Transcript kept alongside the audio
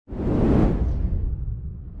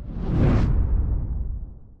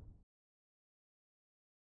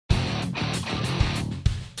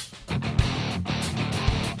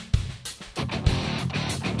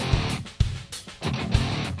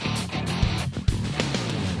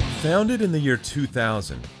Founded in the year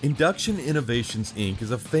 2000, Induction Innovations Inc.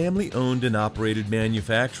 is a family-owned and operated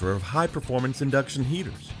manufacturer of high-performance induction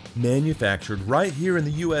heaters. Manufactured right here in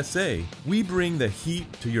the USA, we bring the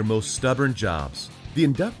heat to your most stubborn jobs. The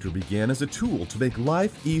Inductor began as a tool to make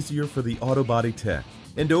life easier for the auto body tech,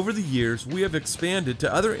 and over the years we have expanded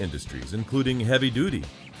to other industries including heavy-duty,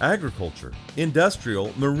 agriculture,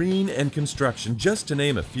 industrial, marine, and construction, just to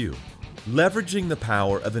name a few. Leveraging the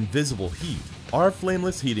power of invisible heat, our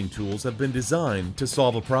flameless heating tools have been designed to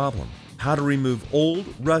solve a problem: how to remove old,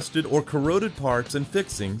 rusted, or corroded parts and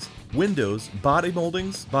fixings, windows, body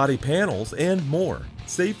moldings, body panels, and more,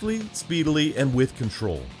 safely, speedily, and with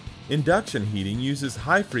control. Induction heating uses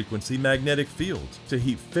high-frequency magnetic fields to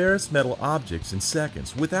heat ferrous metal objects in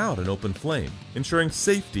seconds without an open flame, ensuring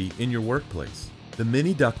safety in your workplace. The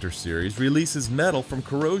Mini-Ductor series releases metal from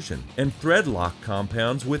corrosion and thread lock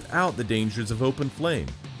compounds without the dangers of open flame,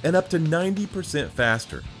 and up to 90%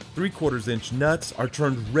 faster. 3/4-inch nuts are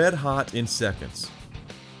turned red hot in seconds.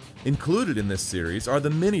 Included in this series are the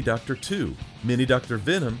Mini-Ductor 2, Mini-Ductor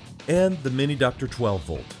Venom, and the Mini-Ductor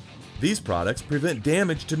 12-volt. These products prevent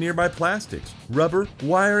damage to nearby plastics, rubber,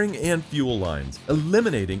 wiring, and fuel lines,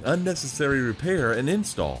 eliminating unnecessary repair and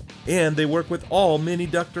install. And they work with all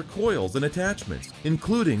Mini-Ductor coils and attachments,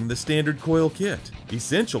 including the standard Coil Kit,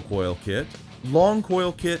 Essential Coil Kit, Long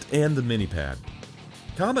Coil Kit, and the Mini-Pad.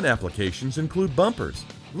 Common applications include bumpers,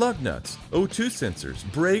 lug nuts, O2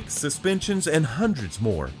 sensors, brakes, suspensions, and hundreds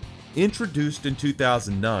more. Introduced in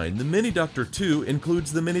 2009, the Mini-Ductor 2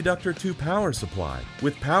 includes the Mini-Ductor 2 power supply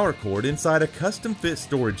with power cord inside a custom-fit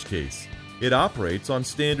storage case. It operates on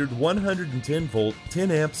standard 110-volt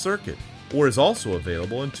 10-amp circuit, or is also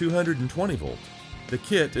available in 220-volt. The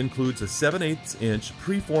kit includes a 7/8-inch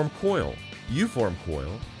preform coil, U-form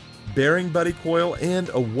coil, bearing buddy coil, and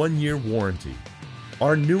a 1-year warranty.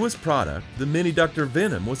 Our newest product, the Mini-Ductor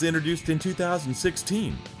Venom, was introduced in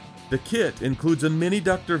 2016. The kit includes a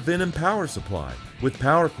Mini-Ductor Venom power supply with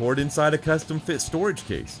power cord inside a custom-fit storage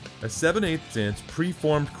case, a 7/8-inch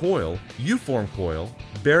preformed coil, U-form coil,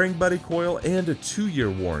 bearing buddy coil, and a 2-year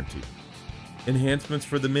warranty. Enhancements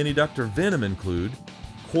for the Mini-Ductor Venom include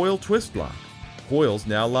coil twist lock, coils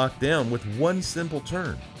now locked down with one simple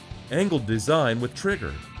turn, angled design with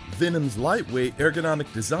trigger. Venom's lightweight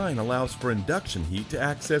ergonomic design allows for induction heat to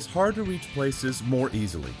access hard-to-reach places more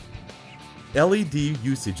easily. LED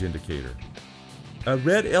usage indicator. A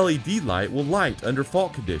red LED light will light under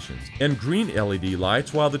fault conditions, and green LED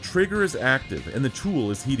lights while the trigger is active and the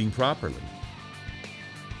tool is heating properly.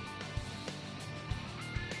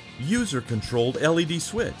 User-controlled LED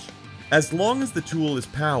switch. As long as the tool is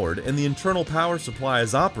powered and the internal power supply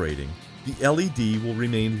is operating, the LED will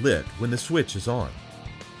remain lit when the switch is on.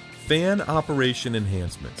 Fan operation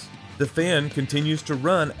enhancements. The fan continues to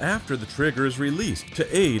run after the trigger is released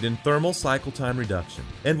to aid in thermal cycle time reduction,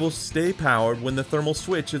 and will stay powered when the thermal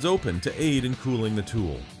switch is open to aid in cooling the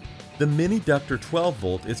tool. The Mini-Ductor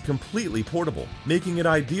 12-volt is completely portable, making it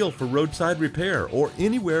ideal for roadside repair or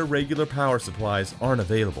anywhere regular power supplies aren't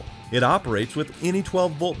available. It operates with any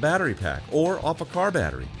 12-volt battery pack or off a car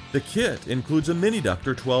battery. The kit includes a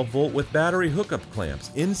Mini-Ductor 12-volt with battery hookup clamps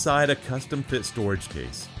inside a custom-fit storage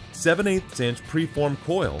case, 7/8-inch preformed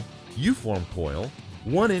coil, U-form coil,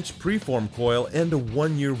 1-inch preform coil, and a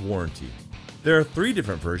 1-year warranty. There are 3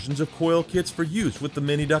 different versions of coil kits for use with the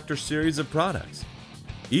Mini-Ductor series of products.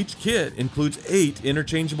 Each kit includes 8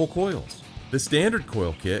 interchangeable coils. The standard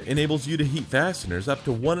coil kit enables you to heat fasteners up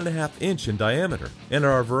to 1.5 inch in diameter and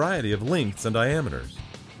are a variety of lengths and diameters.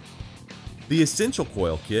 The Essential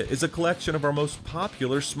Coil Kit is a collection of our most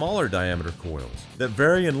popular smaller diameter coils that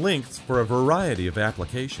vary in lengths for a variety of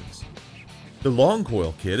applications. The Long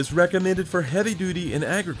Coil Kit is recommended for heavy-duty and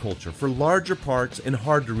agriculture for larger parts in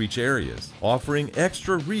hard-to-reach areas, offering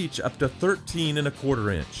extra reach up to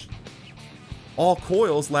 13.25 inch. All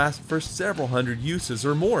coils last for several hundred uses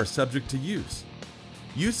or more subject to use.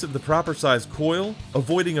 Use of the proper size coil,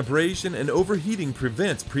 avoiding abrasion and overheating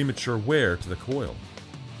prevents premature wear to the coil.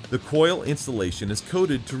 The coil insulation is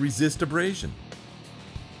coated to resist abrasion.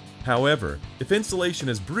 However, if insulation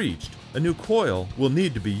is breached, a new coil will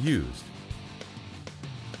need to be used.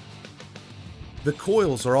 The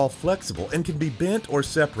coils are all flexible and can be bent or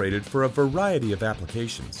separated for a variety of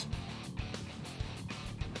applications.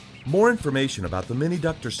 More information about the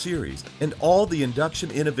Mini-Ductor series and all the Induction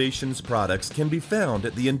Innovations products can be found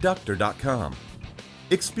at theinductor.com.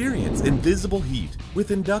 Experience invisible heat with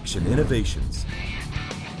Induction Innovations.